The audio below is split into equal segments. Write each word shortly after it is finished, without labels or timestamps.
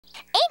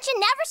Ain't you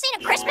never seen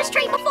a Christmas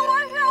tree before?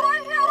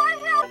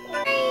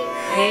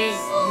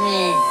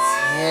 Christmas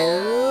who?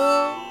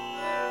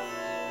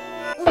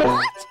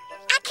 What?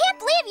 I can't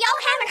believe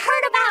y'all haven't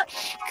heard about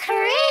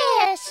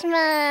Christmas.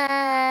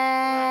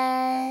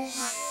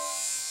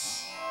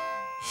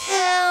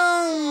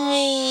 Tell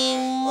me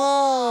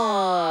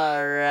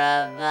more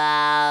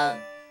about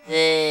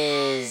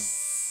this.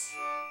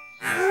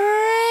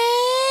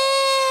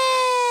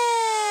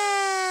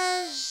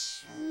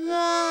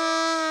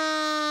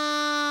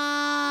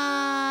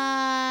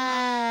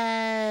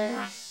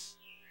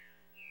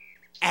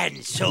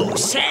 And so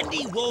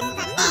Sandy wove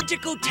a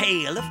magical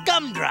tale of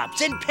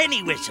gumdrops and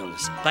penny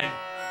whistles. But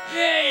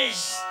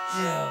best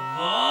of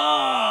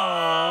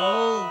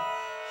all,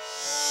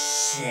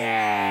 Santa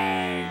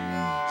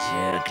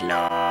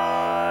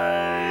Claus.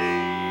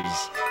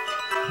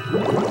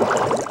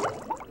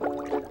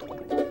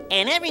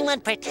 And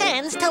everyone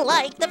pretends to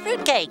like the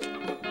fruitcake.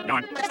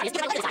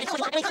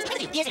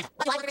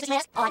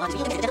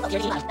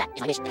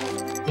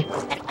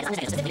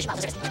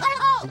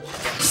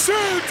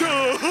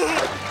 Santa!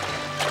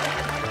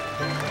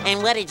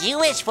 And what did you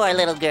wish for,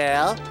 little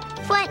girl?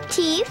 Front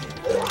teeth.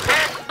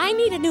 I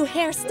need a new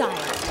hairstyle.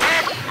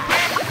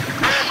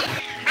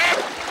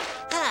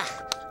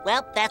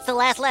 Well, that's the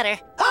last letter.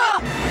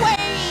 Oh, wait!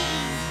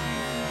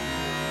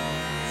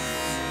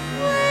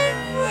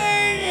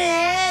 Squidward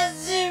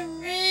hasn't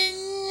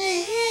written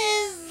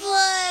his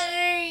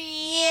letter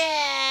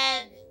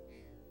yet.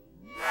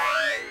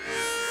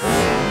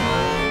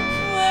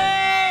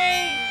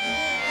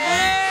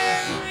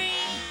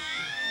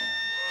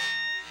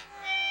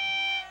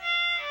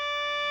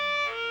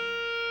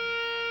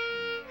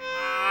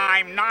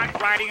 I'm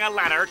not writing a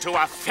letter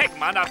to a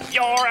figment of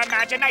your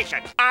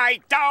imagination. I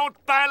don't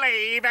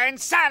believe in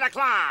Santa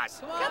Claus.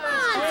 Come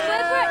on,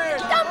 Squidward.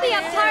 Don't be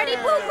a party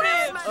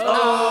pooper.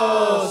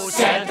 Oh,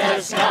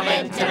 Santa's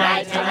coming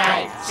tonight,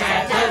 tonight.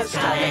 Santa's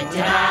coming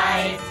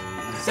tonight.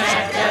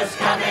 Santa's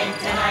coming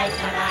tonight,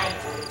 tonight.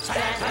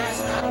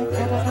 Santa's coming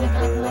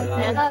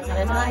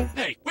tonight.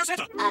 Hey, where's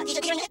Santa?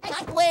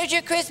 Where's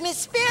your Christmas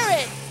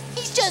spirit?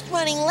 He's just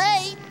running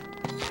late.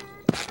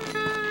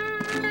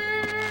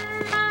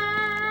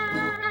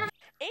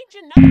 Ain't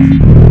you never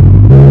seen...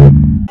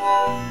 I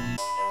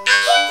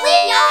can't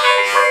believe y'all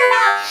haven't heard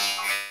about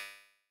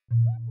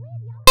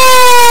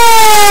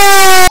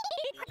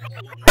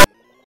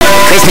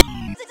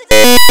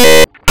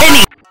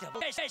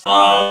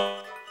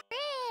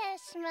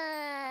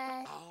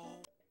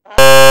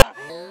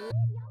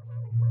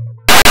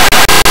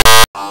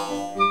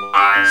I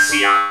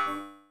see ya.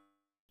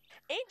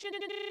 Ain't you...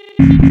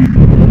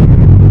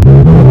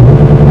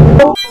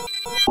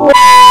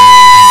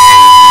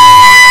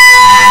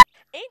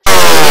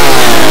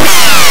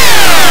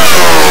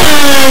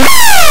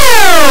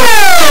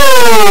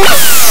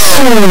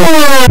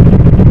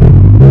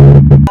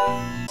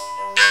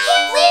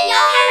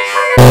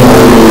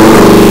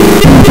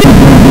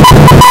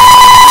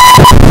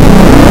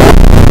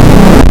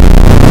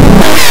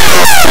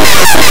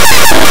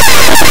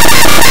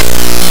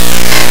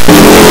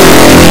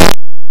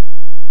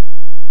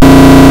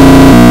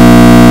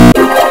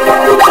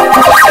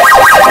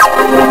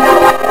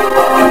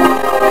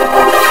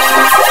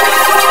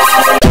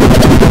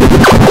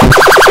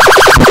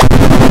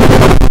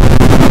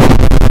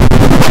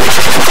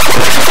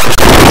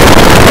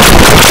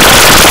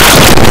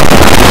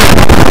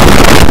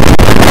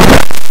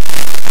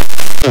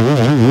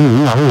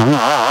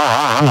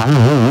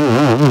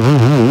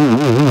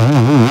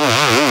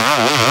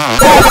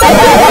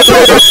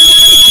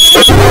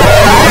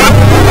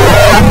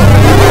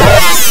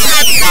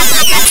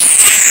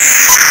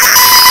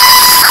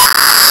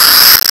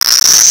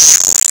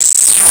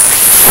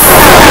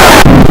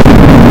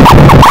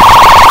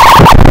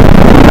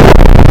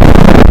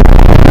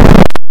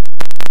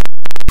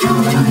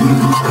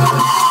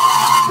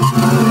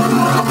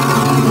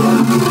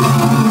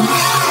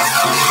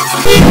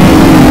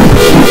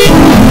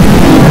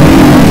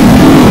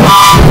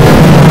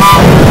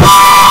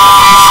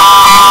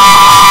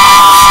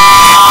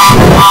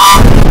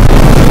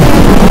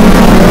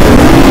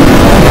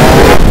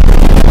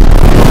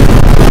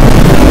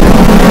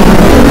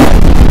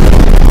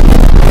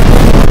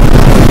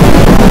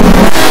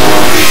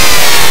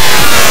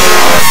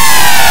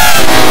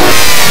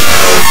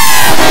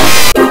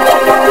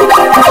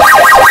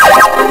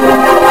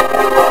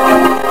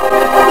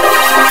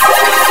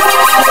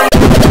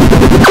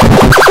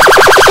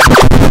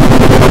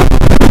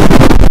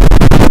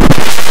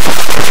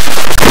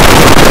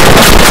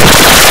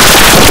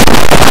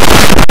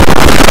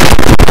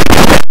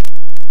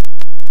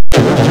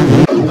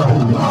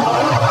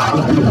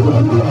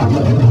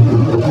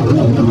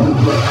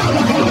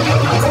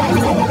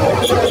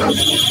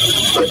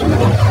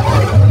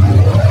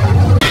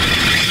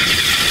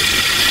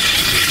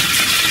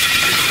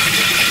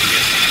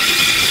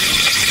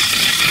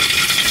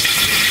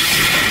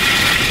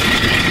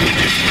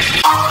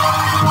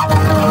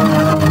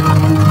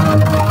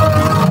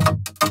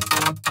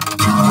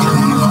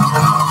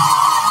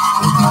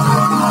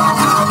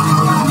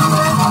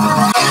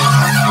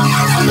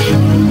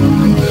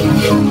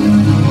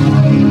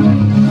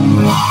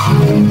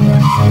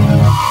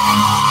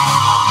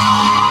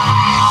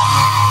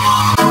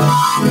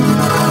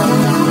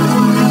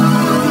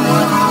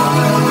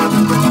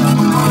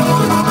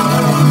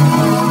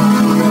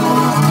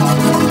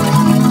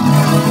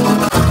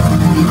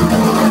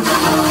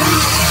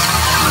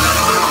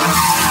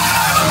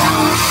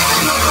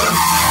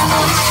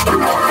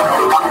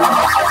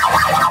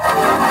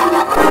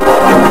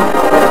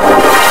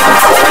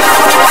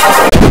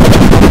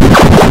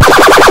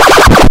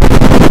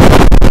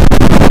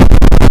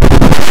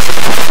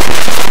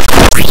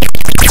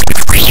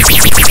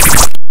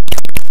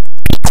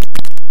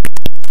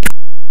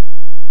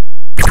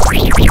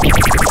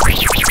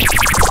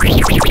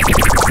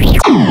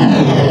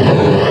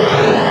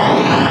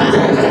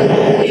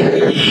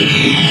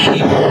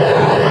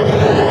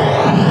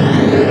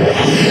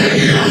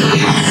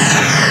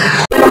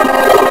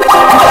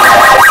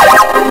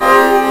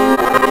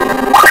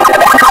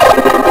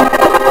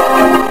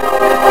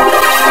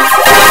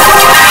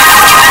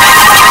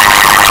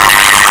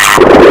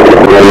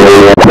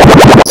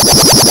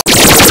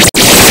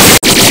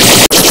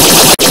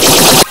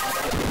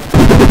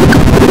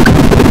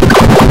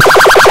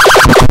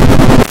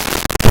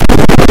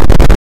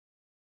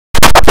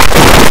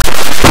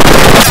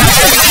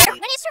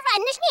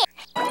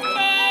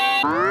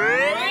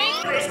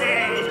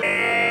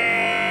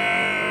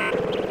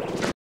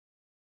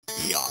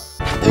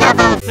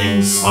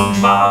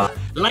 SpongeBob.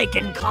 Like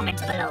and comment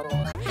below.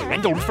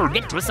 And don't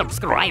forget to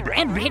subscribe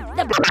and hit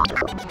the bell.